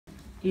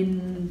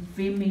in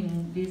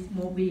filming this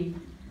movie?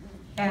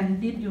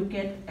 And did you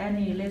get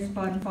any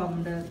response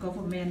from the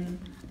government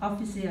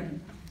official,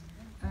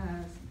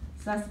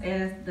 such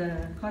as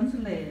the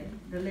consulate,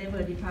 the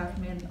labor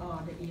department, or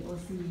the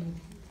EOC?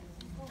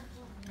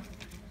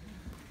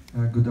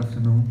 Good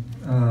afternoon.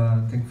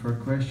 Thank you for your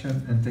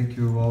question, and thank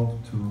you all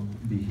to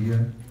be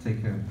here.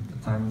 Take the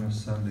time on a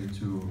Sunday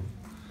to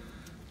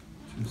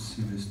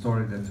see the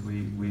story that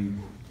we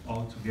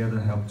all together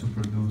helped to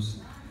produce.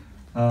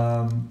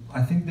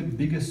 I think the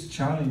biggest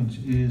challenge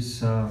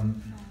is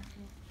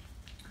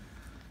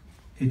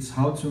it's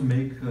how to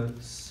make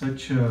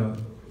such a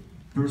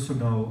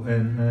personal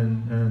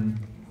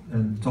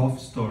and tough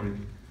story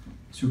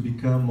to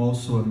become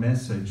also a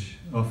message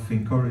of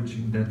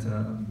encouraging that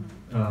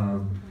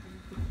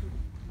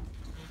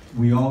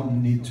we all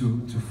need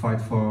to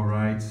fight for our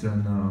rights,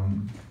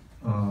 and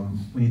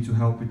we need to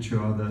help each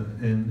other,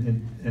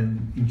 and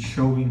in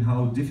showing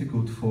how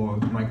difficult for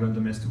migrant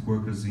domestic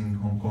workers in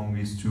Hong Kong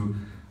is to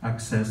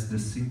access the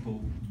simple,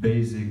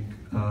 basic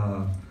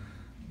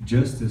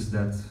justice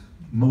that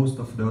most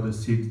of the other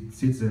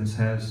citizens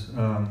has.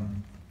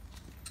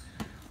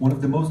 One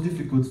of the most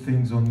difficult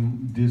things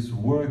on this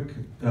work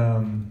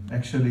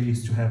actually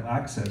is to have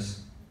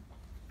access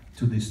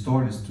to the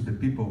stories, to the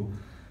people.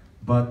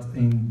 But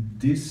in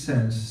this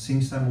sense,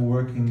 since I'm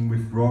working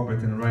with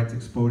Robert and Right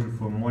Exposure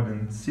for more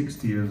than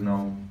 60 years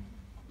now,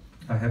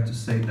 I have to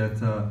say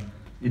that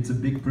it's a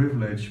big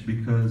privilege,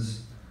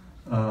 because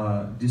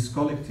this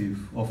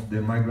collective of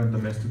the migrant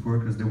domestic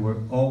workers, they were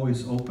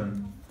always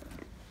open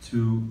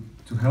to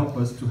help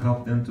us, to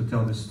help them to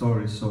tell the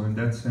story. So in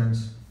that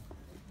sense,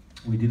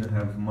 we didn't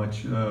have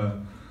much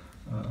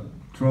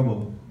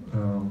trouble.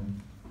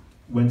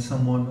 When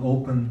someone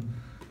opened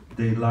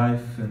their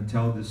life and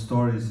tell the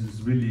stories,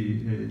 is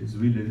really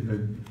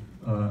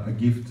a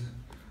gift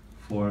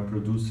for a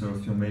producer or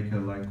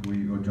filmmaker like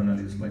we, or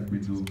journalist like we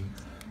do.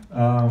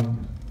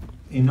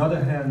 In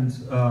other hand,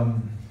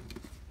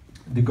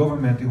 the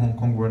government in Hong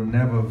Kong were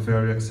never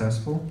very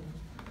accessible.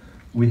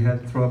 We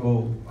had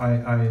trouble.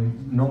 I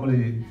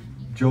normally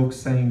joke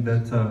saying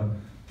that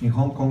in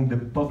Hong Kong the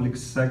public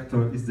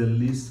sector is the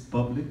least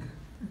public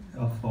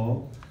of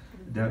all.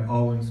 They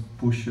always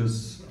push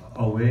us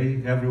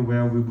away.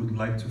 Everywhere we would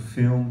like to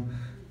film,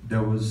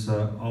 there was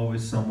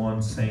always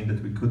someone saying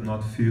that we could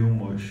not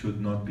film or should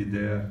not be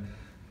there.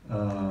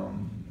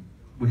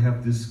 We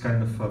have this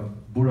kind of a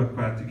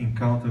bureaucratic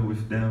encounter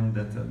with them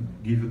that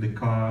give you the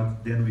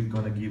card, then we're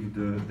gonna give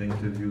the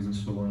interviews and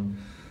so on.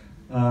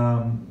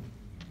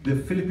 The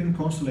Philippine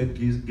consulate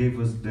gave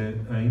us the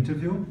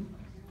interview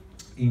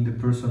in the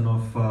person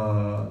of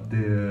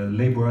the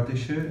labor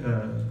attaché,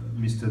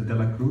 Mr. De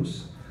La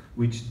Cruz,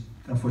 which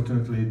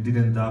unfortunately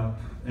didn't end up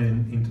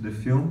into the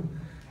film.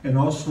 And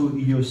also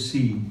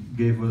EOC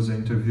gave us an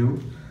interview.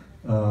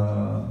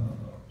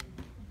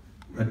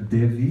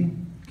 Devi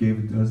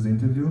gave us the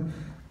interview,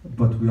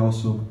 but we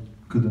also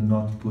could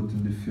not put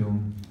in the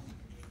film.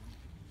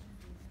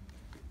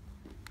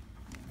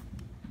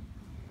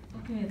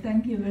 Okay,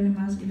 thank you very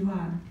much,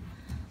 Ivan.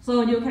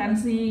 So you can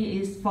see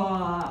is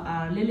for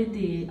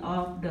reality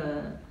of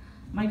the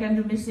migrant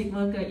domestic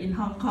worker in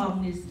Hong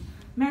Kong is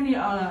many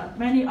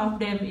of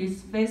them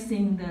is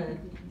facing the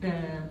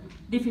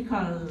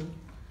difficult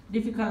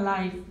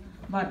life,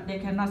 but they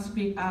cannot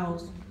speak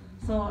out.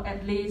 So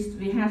at least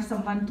we have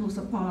someone to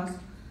support.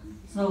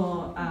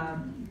 So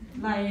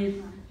like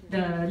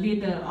the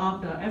leader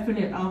of the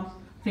affiliate of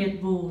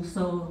Facebook.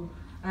 So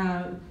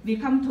we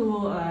come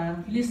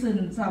to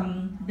listen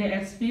some their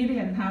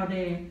experience, how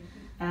they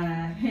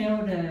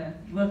help the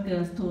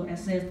workers to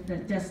access the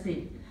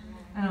justice.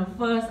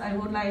 First, I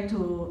would like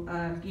to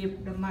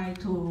give the mic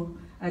to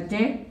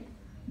Jack,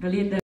 the leader.